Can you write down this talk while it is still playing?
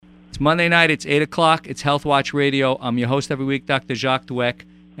Monday night. It's 8 o'clock. It's Health Watch Radio. I'm your host every week, Dr. Jacques Doueck.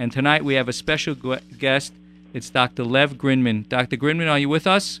 And tonight we have a special guest. It's Dr. Lev Grinman. Dr. Grinman, are you with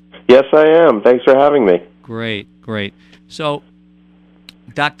us? Yes, I am. Thanks for having me. Great. So,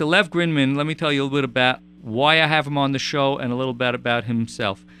 Dr. Lev Grinman, let me tell you a little bit about why I have him on the show and a little bit about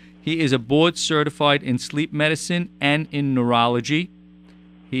himself. He is a board certified in sleep medicine and in neurology.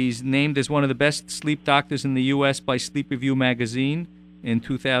 He's named as one of the best sleep doctors in the U.S. by Sleep Review magazine in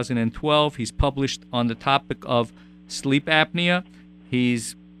 2012. He's published on the topic of sleep apnea.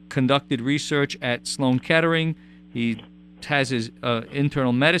 He's conducted research at Sloan Kettering. He has his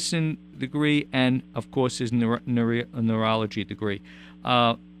internal medicine degree and, of course, his neurology degree.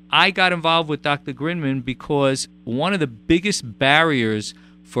 I got involved with Dr. Grinman because one of the biggest barriers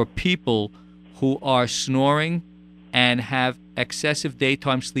for people who are snoring and have excessive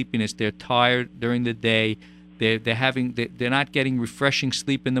daytime sleepiness, they're tired during the day, they're not getting refreshing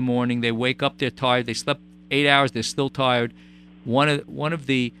sleep in the morning, they wake up, they're tired, they slept 8 hours, they're still tired. One of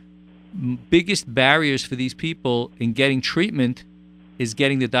the biggest barriers for these people in getting treatment is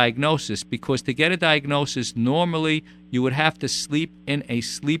getting the diagnosis, because to get a diagnosis, normally you would have to sleep in a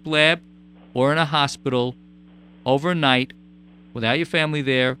sleep lab or in a hospital overnight without your family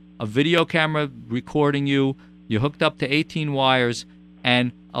there, a video camera recording you, you're hooked up to 18 wires,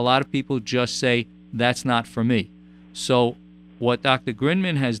 and a lot of people just say, that's not for me. So what Dr.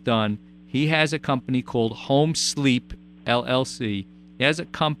 Grinman has done, he has a company called Home Sleep, LLC. He has a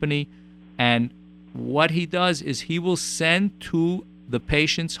company, and what he does is he will send to the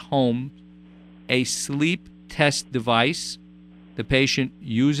patient's home a sleep test device. The patient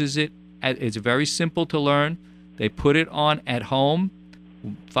uses it. It's very simple to learn. They put it on at home,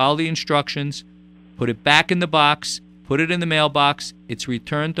 follow the instructions, put it back in the box, put it in the mailbox. It's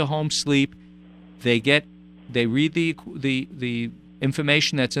returned to Home Sleep. They read the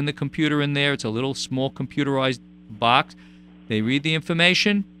information that's in the computer in there. It's a little small computerized box. They read the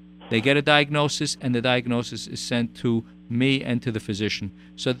information, they get a diagnosis, and the diagnosis is sent to me and to the physician.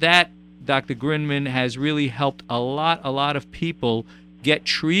 So that, Dr. Grinman, has really helped a lot of people get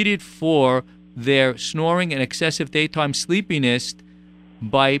treated for their snoring and excessive daytime sleepiness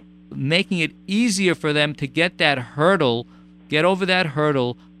by making it easier for them to get over that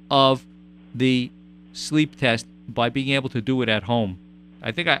hurdle of the sleep test by being able to do it at home.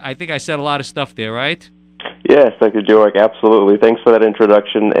 I think I said a lot of stuff there, right? Yes, Dr. Doueck, absolutely. Thanks for that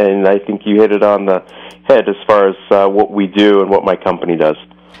introduction, and I think you hit it on the head as far as what we do and what my company does.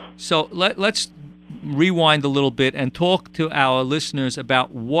 So let's rewind a little bit and talk to our listeners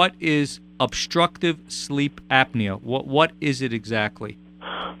about what is obstructive sleep apnea. What is it exactly?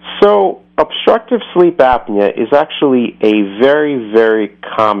 So obstructive sleep apnea is actually a very, very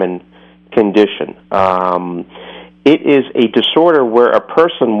common condition. It is a disorder where a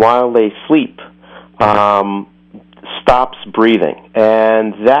person, while they sleep, stops breathing,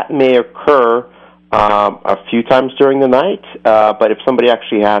 and that may occur a few times during the night, but if somebody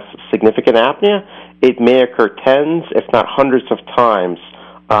actually has significant apnea, it may occur tens, if not hundreds of times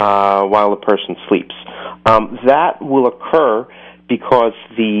while a person sleeps. That will occur because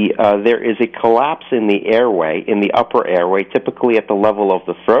there is a collapse in the airway, in the upper airway, typically at the level of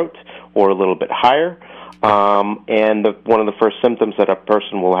the throat or a little bit higher, and one of the first symptoms that a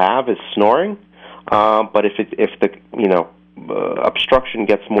person will have is snoring. But if the obstruction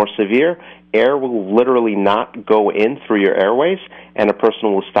gets more severe, air will literally not go in through your airways, and a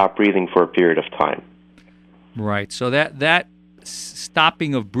person will stop breathing for a period of time. Right. So that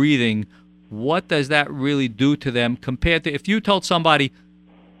stopping of breathing, what does that really do to them compared to if you told somebody,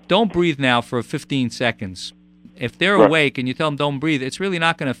 don't breathe now for 15 seconds? If they're Right. awake and you tell them don't breathe, it's really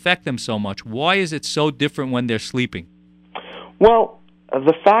not going to affect them so much. Why is it so different when they're sleeping? Well,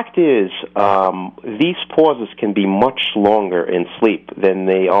 the fact is, these pauses can be much longer in sleep than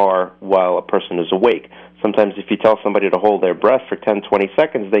they are while a person is awake. Sometimes if you tell somebody to hold their breath for 10, 20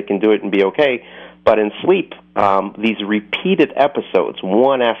 seconds, they can do it and be okay. But in sleep, these repeated episodes,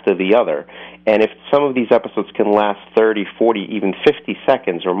 one after the other, and if some of these episodes can last 30, 40, even 50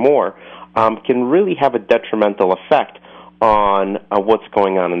 seconds or more, can really have a detrimental effect on what's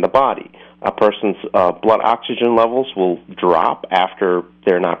going on in the body. A person's blood oxygen levels will drop after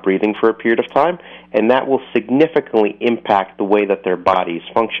they're not breathing for a period of time, and that will significantly impact the way that their body is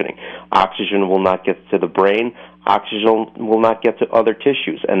functioning. Oxygen will not get to the brain, oxygen will not get to other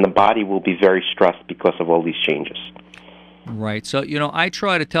tissues, and the body will be very stressed because of all these changes. Right. So, I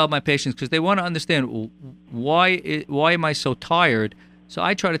try to tell my patients, because they want to understand why am I so tired? So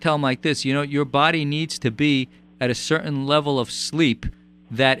I try to tell them like this, your body needs to be at a certain level of sleep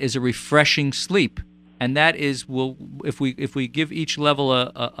that is a refreshing sleep. and that is, if we give each level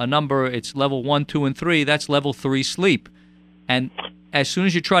a number, it's level 1, 2, and 3. That's level 3 sleep, and as soon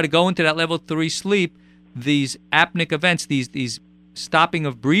as you try to go into that level 3 sleep, these apneic events, these stopping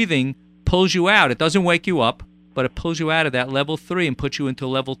of breathing, pulls you out. It doesn't wake you up, but it pulls you out of that level 3 and puts you into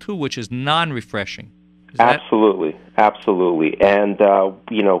level 2, which is non-refreshing. Absolutely. And,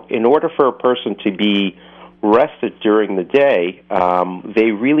 in order for a person to be rested during the day,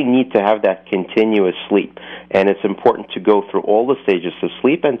 they really need to have that continuous sleep. And it's important to go through all the stages of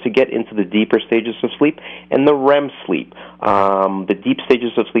sleep and to get into the deeper stages of sleep and the REM sleep. The deep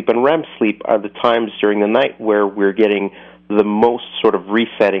stages of sleep and REM sleep are the times during the night where we're getting the most sort of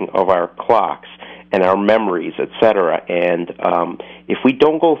resetting of our clocks and our memories, etc. And if we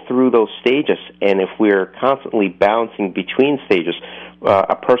don't go through those stages, and if we're constantly bouncing between stages,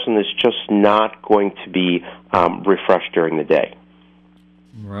 a person is just not going to be refreshed during the day.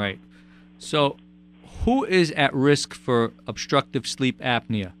 Right. So, who is at risk for obstructive sleep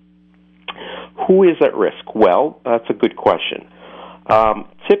apnea? Who is at risk? Well, that's a good question.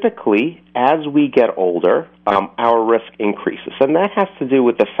 Typically, as we get older, our risk increases. And that has to do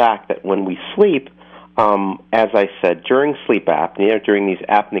with the fact that when we sleep, as I said, during sleep apnea, during these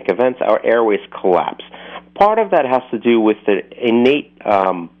apneic events, our airways collapse. Part of that has to do with the innate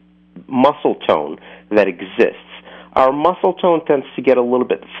muscle tone that exists. Our muscle tone tends to get a little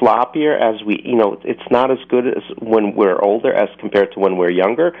bit floppier as it's not as good as when we're older as compared to when we're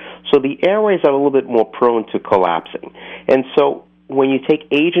younger. So the airways are a little bit more prone to collapsing. And so when you take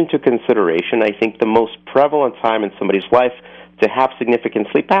age into consideration, I think the most prevalent time in somebody's life to have significant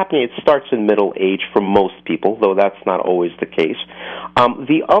sleep apnea, it starts in middle age for most people, though that's not always the case.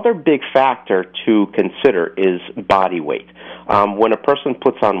 The other big factor to consider is body weight. When a person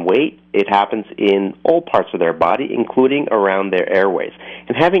puts on weight, it happens in all parts of their body, including around their airways.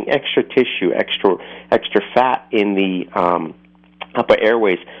 And having extra tissue, extra fat in the upper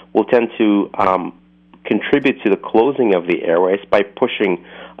airways will tend to contribute to the closing of the airways by pushing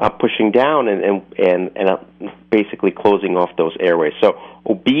down and basically closing off those airways. So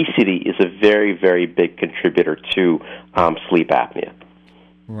obesity is a very, very big contributor to sleep apnea.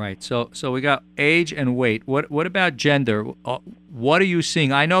 Right. So we got age and weight. What about gender? What are you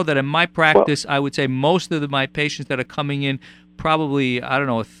seeing? I know that in my practice, I would say most of my patients that are coming in, probably,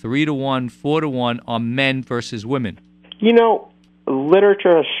 3-to-1, 4-to-1 are men versus women.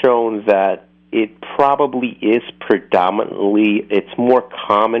 Literature has shown that it probably is predominantly, it's more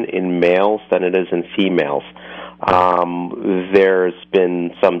common in males than it is in females. There's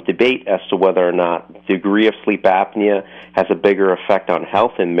been some debate as to whether or not degree of sleep apnea has a bigger effect on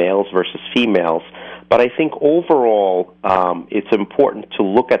health in males versus females. But I think overall, it's important to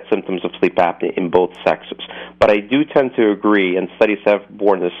look at symptoms of sleep apnea in both sexes. But I do tend to agree, and studies have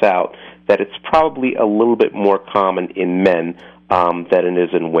borne this out, that it's probably a little bit more common in men than it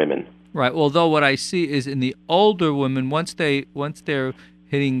is in women. Right. Although what I see is in the older women, once they're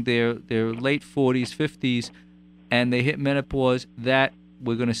hitting their late 40s, 50s, and they hit menopause, that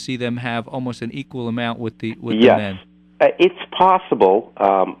we're going to see them have almost an equal amount with the men. It's possible.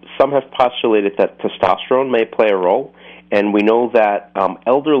 Some have postulated that testosterone may play a role, and we know that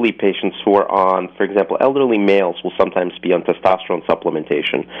elderly patients who are on, for example, elderly males will sometimes be on testosterone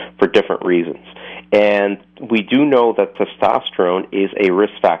supplementation for different reasons. And we do know that testosterone is a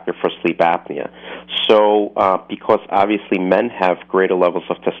risk factor for sleep apnea. So because obviously men have greater levels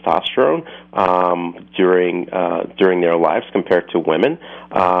of testosterone during their lives compared to women,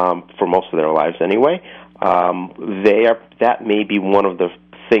 for most of their lives anyway, that may be one of the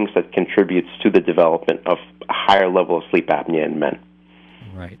things that contributes to the development of a higher level of sleep apnea in men.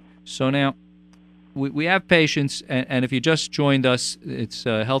 Right. So now, we have patients, and if you just joined us, it's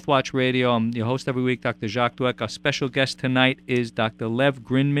Health Watch Radio. I'm your host every week, Dr. Jacques Doueck. Our special guest tonight is Dr. Lev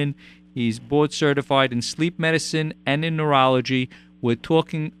Grinman. He's board certified in sleep medicine and in neurology. We're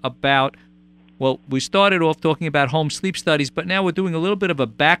talking about, we started off talking about home sleep studies, but now we're doing a little bit of a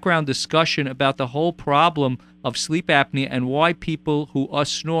background discussion about the whole problem of sleep apnea and why people who are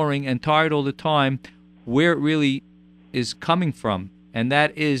snoring and tired all the time, where it really is coming from. And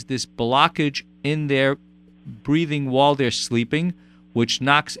that is this blockage in their breathing while they're sleeping, which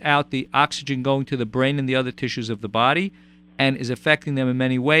knocks out the oxygen going to the brain and the other tissues of the body and is affecting them in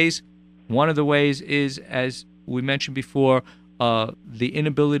many ways. One of the ways is, as we mentioned before, the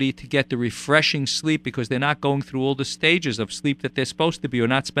inability to get the refreshing sleep because they're not going through all the stages of sleep that they're supposed to be or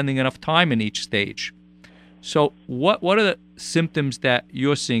not spending enough time in each stage. So what are the symptoms that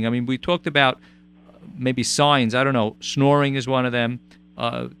you're seeing? I mean, we talked about maybe signs. I don't know, snoring is one of them,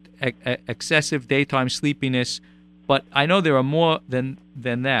 excessive daytime sleepiness, but I know there are more than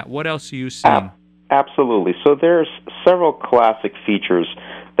that. What else are you seeing? Absolutely. So there's several classic features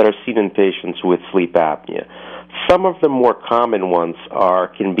that are seen in patients with sleep apnea. Some of the more common ones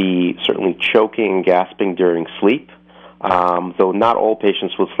can be certainly choking and gasping during sleep, though not all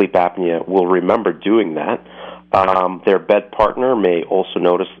patients with sleep apnea will remember doing that. Their bed partner may also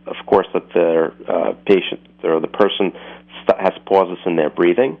notice, of course, that their patient or the person has pauses in their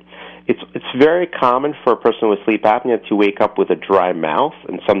breathing. It's very common for a person with sleep apnea to wake up with a dry mouth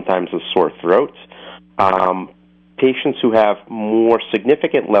and sometimes a sore throat. Patients who have more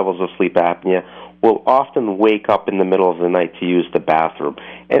significant levels of sleep apnea will often wake up in the middle of the night to use the bathroom.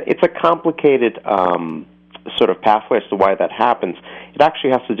 And it's a complicated sort of pathway as to why that happens. It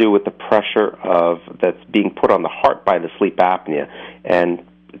actually has to do with the pressure that's being put on the heart by the sleep apnea. And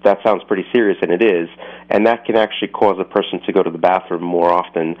that sounds pretty serious, and it is. And that can actually cause a person to go to the bathroom more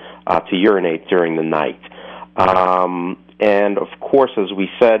often, to urinate during the night. And, of course, as we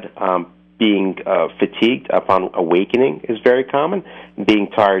said, being fatigued upon awakening is very common. Being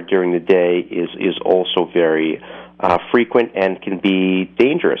tired during the day is also very frequent and can be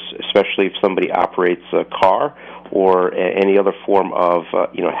dangerous, especially if somebody operates a car or any other form of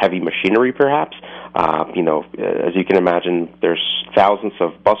heavy machinery, perhaps. As you can imagine, there's thousands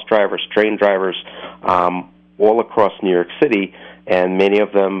of bus drivers, train drivers, all across New York City, and many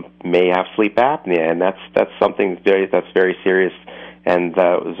of them may have sleep apnea, and that's something that's very serious, and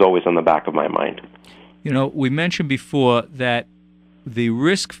is always on the back of my mind. We mentioned before that the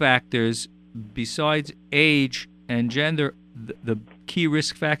risk factors, besides age and gender, the key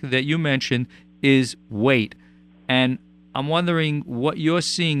risk factor that you mentioned is weight. And I'm wondering what you're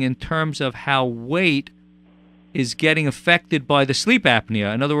seeing in terms of how weight is getting affected by the sleep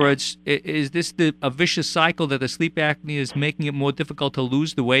apnea. In other words, is this a vicious cycle that the sleep apnea is making it more difficult to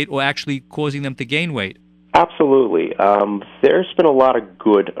lose the weight or actually causing them to gain weight? Absolutely. There's been a lot of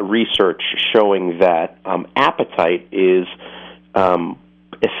good research showing that appetite is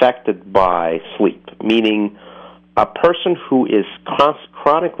affected by sleep, meaning a person who is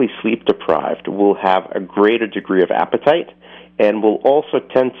chronically sleep deprived will have a greater degree of appetite and will also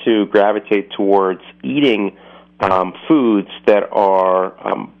tend to gravitate towards eating foods that are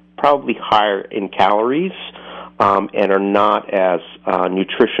probably higher in calories and are not as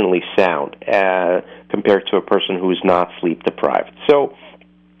nutritionally sound compared to a person who is not sleep deprived. So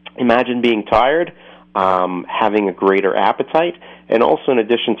imagine being tired, having a greater appetite, and also in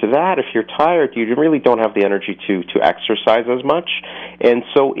addition to that, if you're tired, you really don't have the energy to exercise as much. And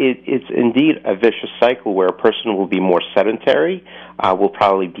so it's indeed a vicious cycle where a person will be more sedentary, will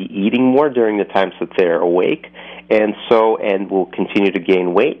probably be eating more during the times that they're awake, and will continue to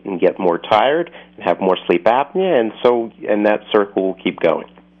gain weight and get more tired and have more sleep apnea, and that circle will keep going.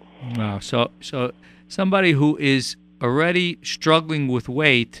 Wow. So somebody who is already struggling with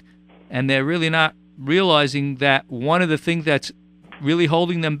weight and they're really not realizing that one of the things that's really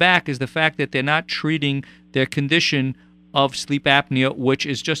holding them back is the fact that they're not treating their condition of sleep apnea, which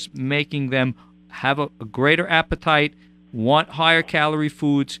is just making them have a greater appetite, want higher calorie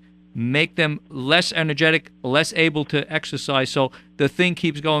foods, make them less energetic, less able to exercise. So the thing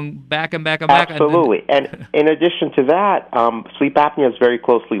keeps going back and back and back. Absolutely. And in addition to that, sleep apnea is very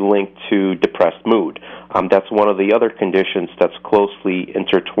closely linked to depressed mood. That's one of the other conditions that's closely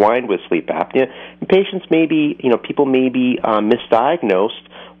intertwined with sleep apnea. And patients people may be misdiagnosed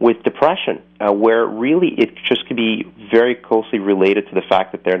with depression, where really it just could be very closely related to the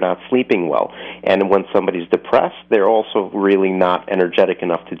fact that they're not sleeping well. And when somebody's depressed, they're also really not energetic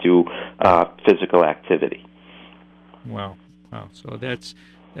enough to do physical activity. Wow. So that's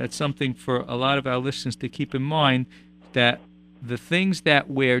something for a lot of our listeners to keep in mind, that the things that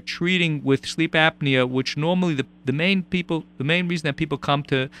we're treating with sleep apnea, which normally the main reason that people come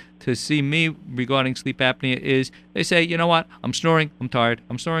to see me regarding sleep apnea is they say, you know what, I'm snoring, I'm tired,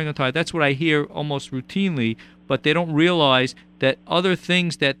 I'm snoring, I'm tired. That's what I hear almost routinely, but they don't realize that other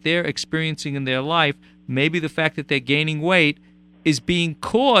things that they're experiencing in their life, maybe the fact that they're gaining weight, is being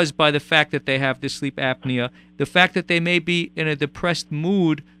caused by the fact that they have this sleep apnea, the fact that they may be in a depressed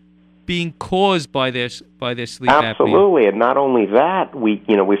mood being caused by their sleep apnea. Absolutely, and not only that, we've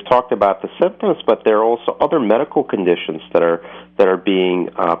talked about the symptoms, but there are also other medical conditions that are being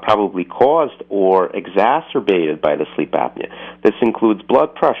probably caused or exacerbated by the sleep apnea. This includes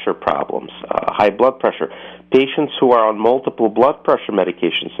blood pressure problems, high blood pressure. Patients who are on multiple blood pressure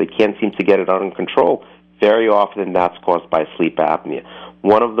medications, they can't seem to get it under control. Very often that's caused by sleep apnea.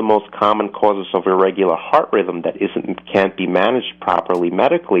 One of the most common causes of irregular heart rhythm that can't be managed properly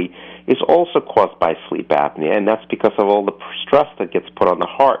medically is also caused by sleep apnea, and that's because of all the stress that gets put on the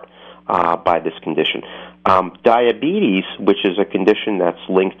heart by this condition. Diabetes, which is a condition that's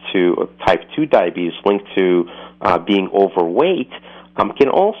linked to type 2 diabetes, linked to being overweight, can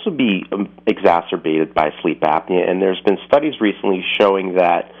also be exacerbated by sleep apnea. And there's been studies recently showing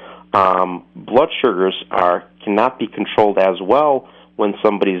that blood sugars cannot be controlled as well when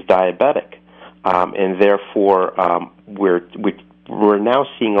somebody's diabetic. And therefore, we're now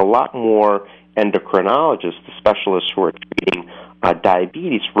seeing a lot more endocrinologists, the specialists who are treating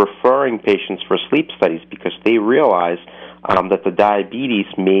diabetes, referring patients for sleep studies because they realize that the diabetes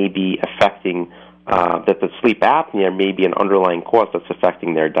may be affecting, that the sleep apnea may be an underlying cause that's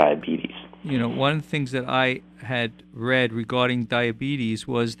affecting their diabetes. You know, one of the things that I had read regarding diabetes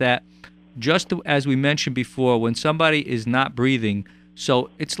was that, just as we mentioned before, when somebody is not breathing, so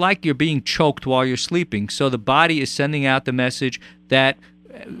it's like you're being choked while you're sleeping. So the body is sending out the message that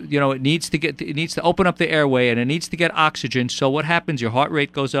it needs to open up the airway and it needs to get oxygen. So what happens? Your heart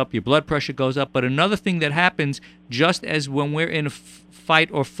rate goes up, your blood pressure goes up. But another thing that happens, just as when we're in a fight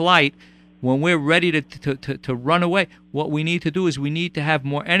or flight, when we're ready to run away, what we need to do is we need to have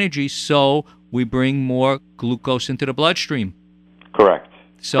more energy, so we bring more glucose into the bloodstream. Correct.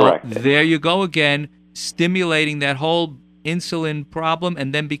 So there you go again, stimulating that whole insulin problem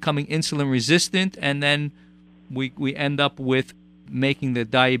and then becoming insulin resistant, and then we end up with making the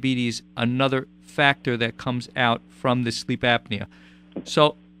diabetes another factor that comes out from the sleep apnea.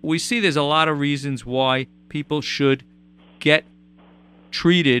 So we see there's a lot of reasons why people should get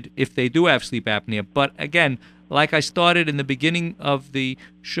treated if they do have sleep apnea. But again, like I started in the beginning of the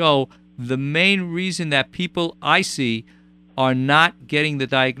show, the main reason that people I see are not getting the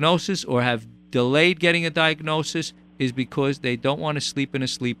diagnosis or have delayed getting a diagnosis is because they don't want to sleep in a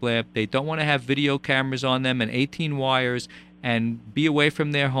sleep lab. They don't want to have video cameras on them and 18 wires and be away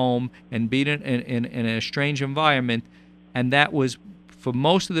from their home and be in a strange environment. And that was, for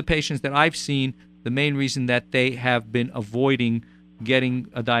most of the patients that I've seen, the main reason that they have been avoiding getting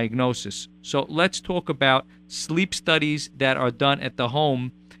a diagnosis. So let's talk about sleep studies that are done at the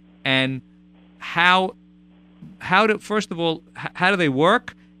home and how first of all, how do they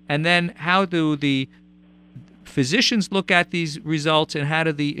work? And then how do the physicians look at these results, and how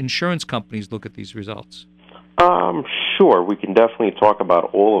do the insurance companies look at these results? Sure, we can definitely talk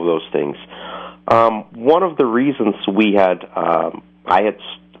about all of those things. One of the reasons I had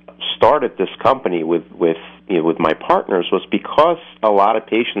started this company with my partners was because a lot of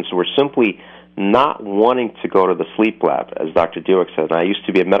patients were simply not wanting to go to the sleep lab, as Dr. Doueck said. And I used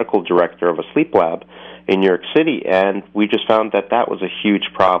to be a medical director of a sleep lab in New York City, and we just found that was a huge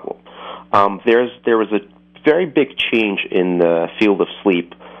problem. There was a very big change in the field of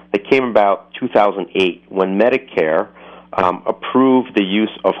sleep that came about 2008 when Medicare approved the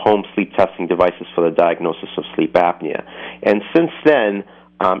use of home sleep testing devices for the diagnosis of sleep apnea. And since then,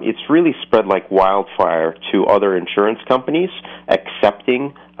 it's really spread like wildfire to other insurance companies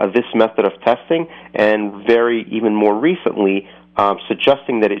accepting this method of testing, and even more recently,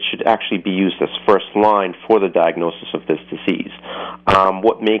 suggesting that it should actually be used as first line for the diagnosis of this disease.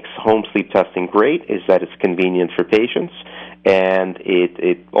 What makes home sleep testing great is that it's convenient for patients, and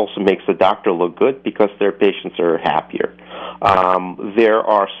it also makes the doctor look good because their patients are happier. There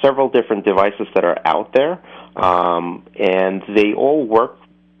are several different devices that are out there, and they all work,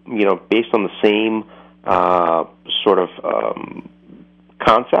 based on the same sort of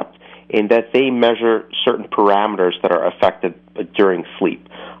concept, in that they measure certain parameters that are affected during sleep,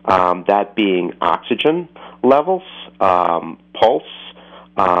 that being oxygen levels, pulse.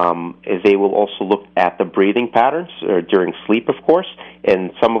 They will also look at the breathing patterns during sleep, of course,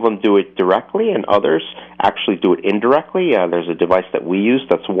 and some of them do it directly, and others actually do it indirectly. There's a device that we use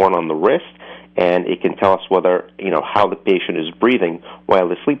that's worn on the wrist, and it can tell us whether, how the patient is breathing while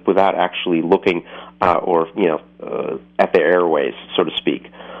they sleep without actually looking at their airways, so to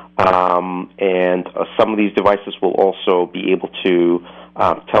speak. And some of these devices will also be able to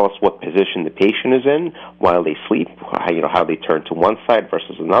tell us what position the patient is in while they sleep, how they turn to one side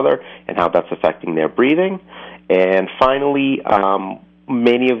versus another, and how that's affecting their breathing. And finally,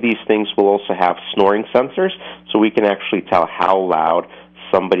 many of these things will also have snoring sensors, so we can actually tell how loud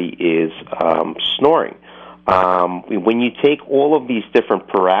somebody is snoring. When you take all of these different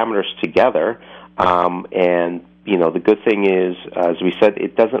parameters together, and the good thing is, as we said,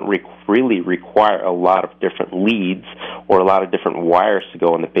 it doesn't really require a lot of different leads or a lot of different wires to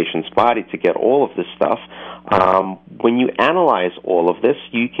go in the patient's body to get all of this stuff. When you analyze all of this,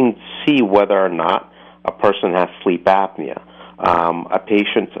 you can see whether or not a person has sleep apnea. A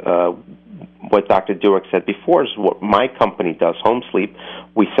patient, what Dr. Doueck said before, is what my company does, Home Sleep.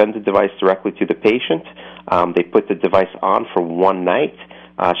 We send the device directly to the patient. They put the device on for one night.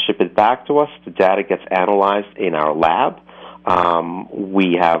 ship it back to us. The data gets analyzed in our lab.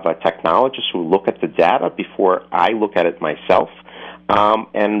 We have technologists who look at the data before I look at it myself,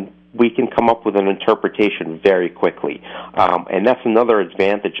 and we can come up with an interpretation very quickly. And that's another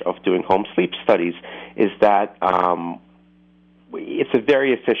advantage of doing home sleep studies, is that it's a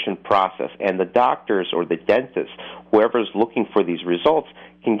very efficient process, and the doctors or the dentists, whoever's looking for these results,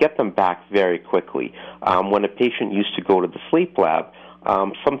 can get them back very quickly. When a patient used to go to the sleep lab,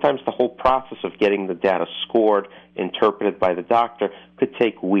 sometimes the whole process of getting the data scored, interpreted by the doctor, could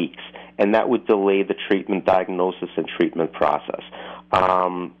take weeks, and that would delay the treatment, diagnosis, and treatment process.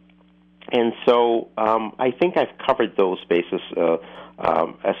 And so I think I've covered those bases,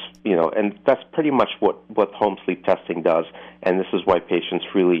 as you know, and that's pretty much what home sleep testing does, and this is why patients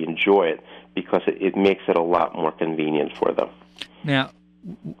really enjoy it, because it makes it a lot more convenient for them. Now,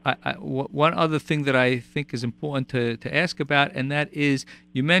 one other thing that I think is important to ask about, and that is,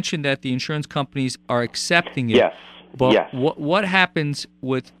 you mentioned that the insurance companies are accepting it. Yes. But yes. What happens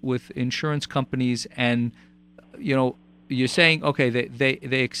with insurance companies? And you're saying, okay,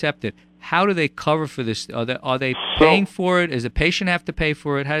 they accept it. How do they cover for this? Are they paying for it? Does the patient have to pay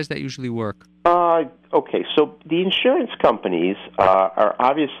for it? How does that usually work? Okay, so the insurance companies are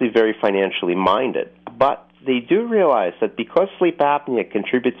obviously very financially minded, but they do realize that because sleep apnea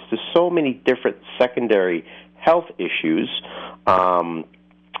contributes to so many different secondary health issues,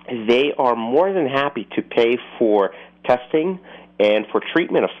 they are more than happy to pay for testing and for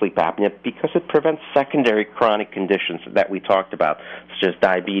treatment of sleep apnea because it prevents secondary chronic conditions that we talked about, such as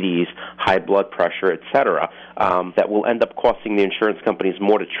diabetes, high blood pressure, etc., that will end up costing the insurance companies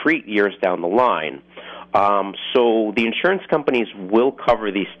more to treat years down the line. So the insurance companies will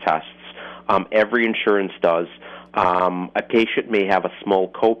cover these tests. Every insurance does. A patient may have a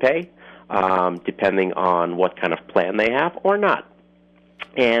small copay, depending on what kind of plan they have or not.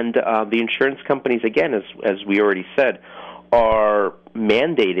 And the insurance companies, again, as we already said, are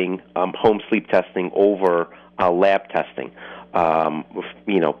mandating home sleep testing over lab testing,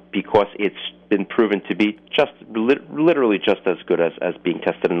 because it's been proven to be just literally just as good as being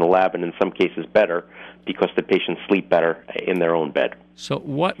tested in the lab, and in some cases better, because the patients sleep better in their own bed. So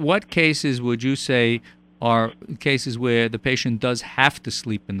what cases would you say are cases where the patient does have to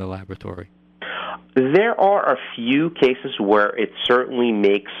sleep in the laboratory? There are a few cases where it certainly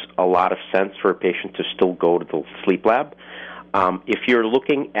makes a lot of sense for a patient to still go to the sleep lab. If you're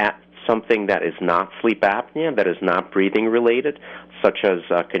looking at something that is not sleep apnea, that is not breathing related, such as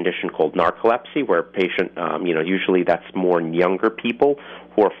a condition called narcolepsy, where a patient, usually that's more in younger people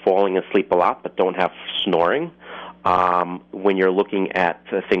who are falling asleep a lot but don't have snoring. When you're looking at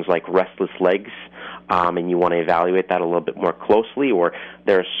things like restless legs, and you want to evaluate that a little bit more closely, or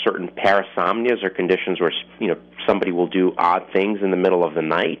there are certain parasomnias or conditions where somebody will do odd things in the middle of the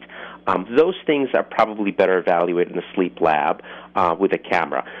night. Those things are probably better evaluated in the sleep lab with a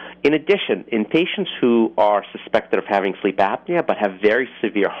camera. In addition, in patients who are suspected of having sleep apnea but have very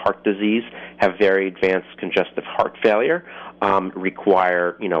severe heart disease, have very advanced congestive heart failure,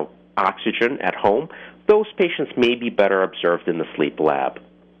 require oxygen at home, those patients may be better observed in the sleep lab.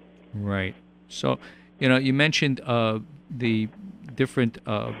 Right. So, you mentioned the different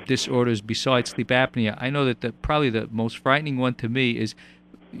disorders besides sleep apnea. I know that probably the most frightening one to me is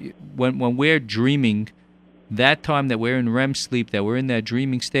when we're dreaming, that time that we're in REM sleep, that we're in that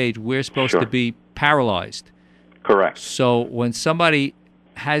dreaming stage, we're supposed to be paralyzed. Correct. So when somebody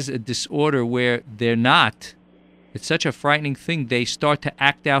has a disorder where they're not, it's such a frightening thing. They start to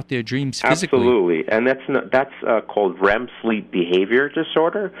act out their dreams physically. Absolutely, and that's called REM sleep behavior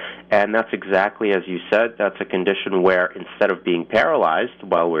disorder, and that's exactly as you said. That's a condition where instead of being paralyzed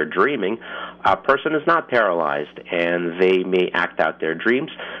while we're dreaming, a person is not paralyzed, and they may act out their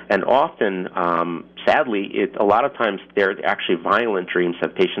dreams. And often, sadly, a lot of times they're actually violent dreams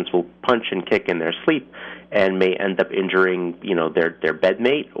that patients will punch and kick in their sleep, and may end up injuring their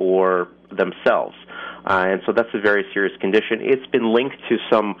bedmate or themselves. And so that's a very serious condition. It's been linked to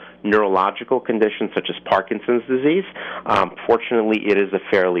some neurological conditions such as Parkinson's disease. Fortunately, it is a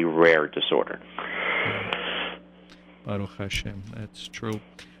fairly rare disorder. Baruch Hashem, that's true.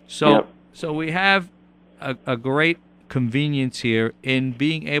 So we have a great convenience here in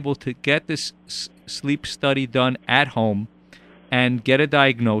being able to get this sleep study done at home and get a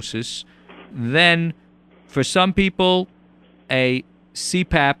diagnosis. Then, for some people, a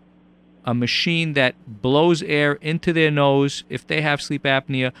CPAP, a machine that blows air into their nose if they have sleep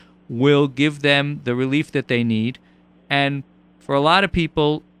apnea, will give them the relief that they need. And for a lot of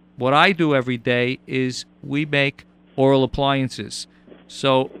people, what I do every day is we make oral appliances.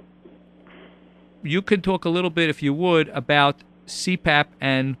 So you could talk a little bit, if you would, about CPAP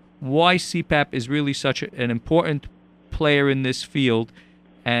and why CPAP is really such an important player in this field,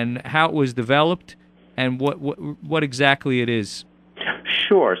 and how it was developed, and what exactly it is.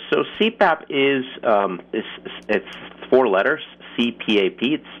 Sure. So CPAP is it's 4 letters, CPAP.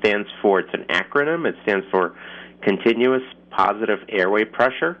 It stands for, it's an acronym. It stands for Continuous Positive Airway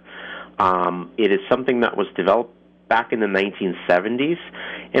Pressure. It is something that was developed back in the 1970s,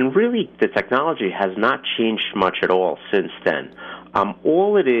 and really the technology has not changed much at all since then.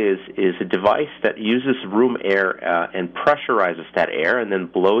 All it is a device that uses room air and pressurizes that air and then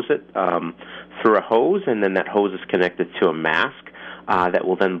blows it through a hose, and then that hose is connected to a mask that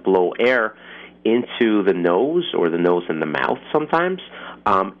will then blow air into the nose or the nose and the mouth sometimes,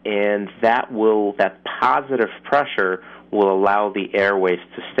 and that positive pressure will allow the airways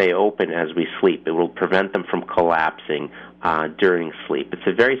to stay open as we sleep. It will prevent them from collapsing during sleep. It's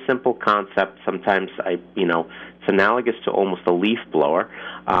a very simple concept. Sometimes it's analogous to almost a leaf blower.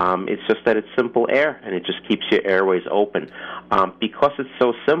 It's just that it's simple air, and it just keeps your airways open. Because it's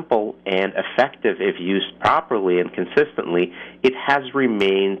so simple and effective if used properly and consistently, it has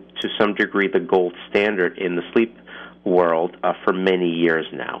remained to some degree the gold standard in the sleep world for many years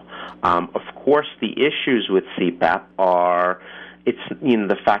now. Of course, the issues with CPAP are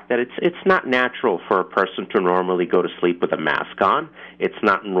the fact that it's not natural for a person to normally go to sleep with a mask on. It's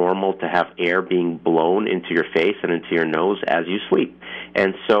not normal to have air being blown into your face and into your nose as you sleep.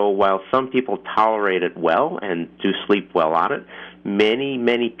 And so while some people tolerate it well and do sleep well on it,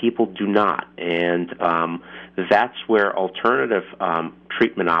 many people do not. And that's where alternative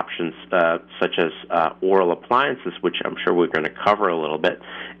treatment options such as oral appliances, which I'm sure we're going to cover a little bit,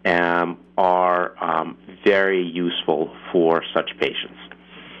 are very useful for such patients.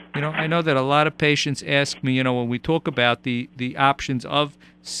 I know that a lot of patients ask me, when we talk about the options of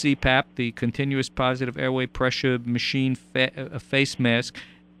CPAP, the continuous positive airway pressure machine face mask,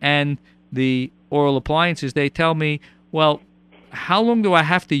 and the oral appliances, they tell me, well, how long do I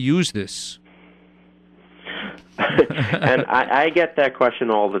have to use this? And I get that question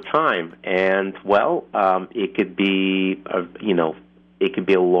all the time. And, well, it could be, it could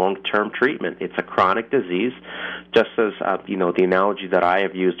be a long-term treatment. It's a chronic disease, just as, the analogy that I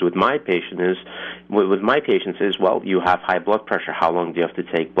have used with my patients is, well, you have high blood pressure. How long do you have to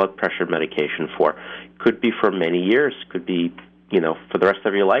take blood pressure medication for? Could be for many years. Could be, for the rest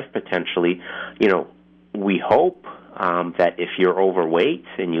of your life, potentially. We hope that if you're overweight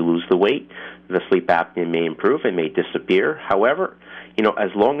and you lose the weight, the sleep apnea may improve and may disappear. However, as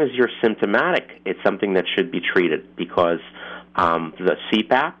long as you're symptomatic, it's something that should be treated because the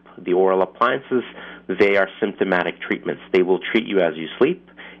CPAP, the oral appliances, they are symptomatic treatments. They will treat you as you sleep,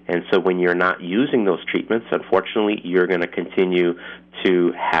 and so when you're not using those treatments, unfortunately, you're going to continue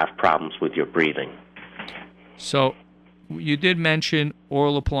to have problems with your breathing. So you did mention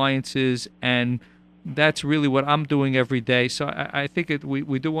oral appliances, and that's really what I'm doing every day. So I think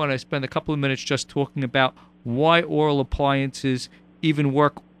we do want to spend a couple of minutes just talking about why oral appliances even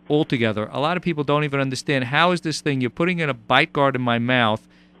work altogether. A lot of people don't even understand, how is this thing, you're putting in a bite guard in my mouth,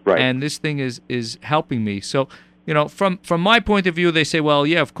 right, and this thing is helping me. So, from my point of view, they say, well,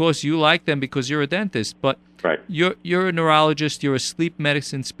 yeah, of course you like them because you're a dentist, but right, you're a neurologist, you're a sleep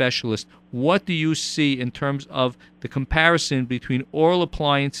medicine specialist. What do you see in terms of the comparison between oral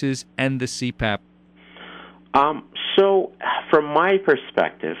appliances and the CPAP? So from my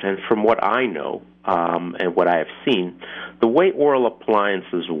perspective and from what I know and what I have seen, the way oral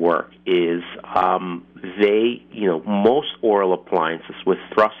appliances work is most oral appliances would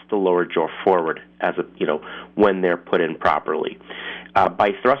thrust the lower jaw forward when they're put in properly.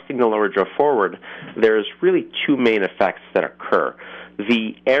 By thrusting the lower jaw forward, there's really 2 main effects that occur.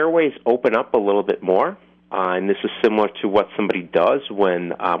 The airways open up a little bit more. And this is similar to what somebody does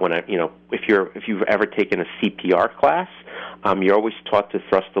if you've ever taken a CPR class, you're always taught to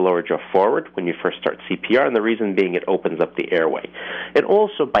thrust the lower jaw forward when you first start CPR, and the reason being it opens up the airway. And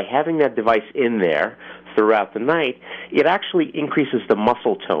also, by having that device in there throughout the night, it actually increases the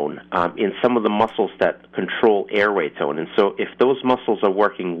muscle tone in some of the muscles that control airway tone. And so if those muscles are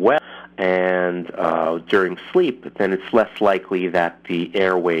working well and during sleep, then it's less likely that the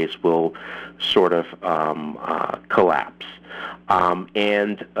airways will sort of collapse.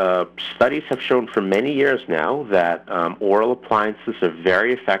 And studies have shown for many years now that oral appliances are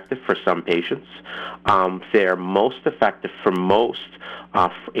very effective for some patients. They're most effective for most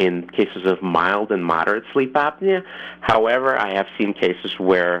in cases of mild and moderate sleep apnea. However, I have seen cases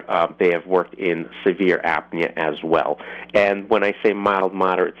where they have worked in severe apnea as well. And when I say mild,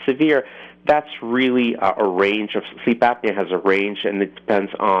 moderate, severe, that's really a range of sleep apnea has a range, and it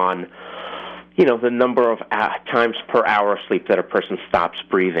depends on the number of times per hour of sleep that a person stops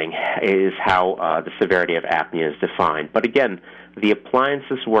breathing is how the severity of apnea is defined. But again, the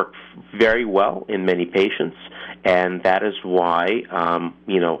appliances work very well in many patients, and that is why,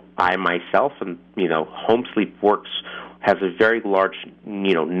 I myself and, Home Sleep Works has a very large,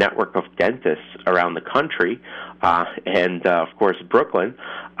 network of dentists around the country, and of course Brooklyn,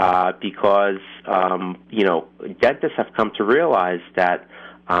 because, dentists have come to realize that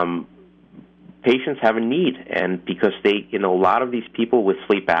patients have a need, and because a lot of these people with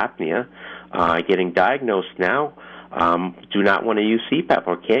sleep apnea getting diagnosed now do not want to use CPAP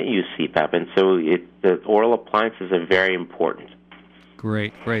or can't use CPAP, and so the oral appliances are very important.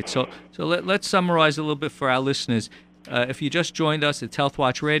 Great. So let's summarize a little bit for our listeners. If you just joined us, it's Health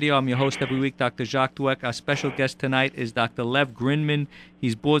Watch Radio. I'm your host every week, Dr. Jacques Doueck. Our special guest tonight is Dr. Lev Grinman.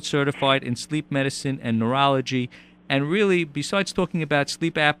 He's board certified in sleep medicine and neurology. And really, besides talking about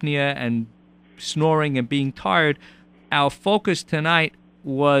sleep apnea and snoring and being tired, our focus tonight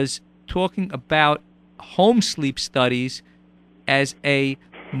was talking about home sleep studies as a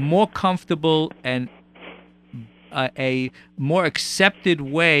more comfortable and a more accepted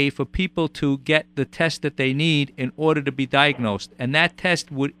way for people to get the test that they need in order to be diagnosed. And that test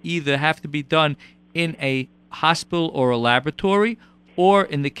would either have to be done in a hospital or a laboratory, or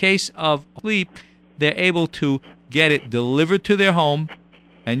in the case of sleep, they're able to get it delivered to their home.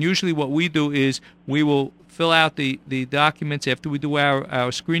 And usually what we do is we will fill out the documents after we do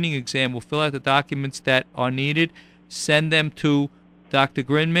our screening exam. We'll fill out the documents that are needed, send them to Dr.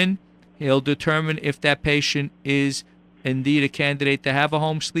 Grinman. He'll determine if that patient is indeed a candidate to have a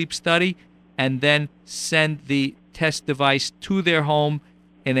home sleep study, and then send the test device to their home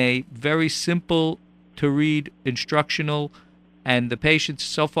in a very simple to read instructional. And the patients,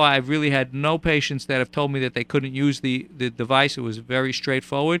 so far I've really had no patients that have told me that they couldn't use the device. It was very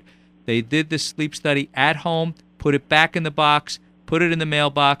straightforward. They did the sleep study at home, put it back in the box, put it in the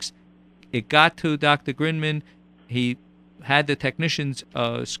mailbox. It got to Dr. Grinman. He had the technicians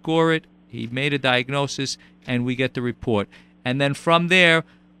score it. He made a diagnosis, and we get the report. And then from there,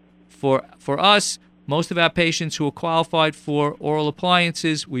 for us, most of our patients who are qualified for oral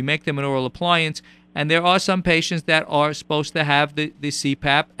appliances, we make them an oral appliance. And there are some patients that are supposed to have the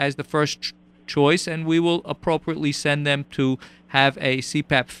CPAP as the first choice, and we will appropriately send them to have a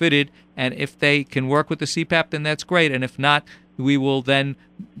CPAP fitted. And if they can work with the CPAP, then that's great. And if not, we will then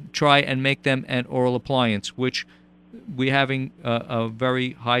try and make them an oral appliance, which we're having a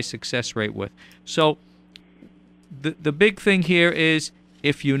very high success rate with. So the big thing here is,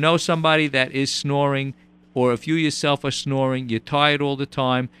 if you know somebody that is snoring, or if you yourself are snoring, you're tired all the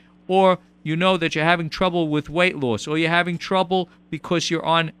time, or you know that you're having trouble with weight loss, or you're having trouble because you're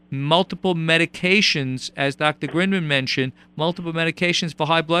on multiple medications, as Dr. Grinman mentioned, multiple medications for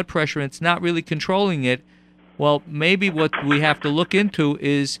high blood pressure, and it's not really controlling it, well, maybe what we have to look into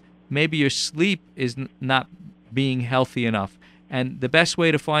is maybe your sleep is not being healthy enough. And the best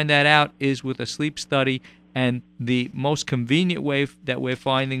way to find that out is with a sleep study, and the most convenient way that we're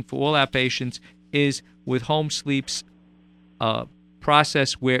finding for all our patients is with home sleep's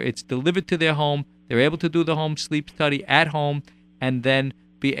process, where it's delivered to their home. They're able to do the home sleep study at home and then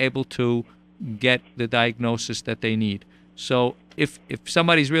be able to get the diagnosis that they need. So if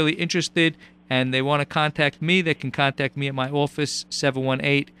somebody's really interested and they want to contact me, they can contact me at my office,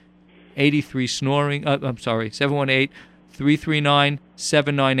 718-83-SNORING.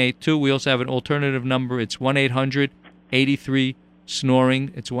 718-339-7982. We also have an alternative number. It's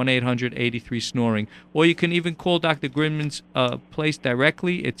 1-800-83-SNORING. It's 1-800-83-SNORING. Or you can even call Dr. Grinman's place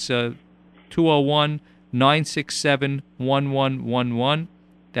directly. It's 201-967-1111.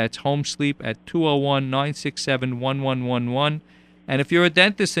 That's Home Sleep at 201-967-1111. And if you're a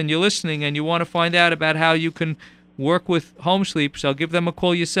dentist and you're listening and you want to find out about how you can work with home sleep, so give them a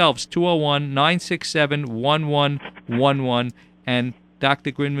call yourselves, 201-967-1111, and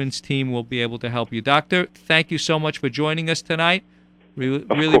Dr. Grinman's team will be able to help you. Doctor, thank you so much for joining us tonight.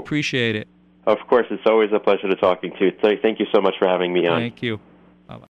 Really appreciate it. Of course, it's always a pleasure to talking to you. Thank you so much for having me on. Thank you.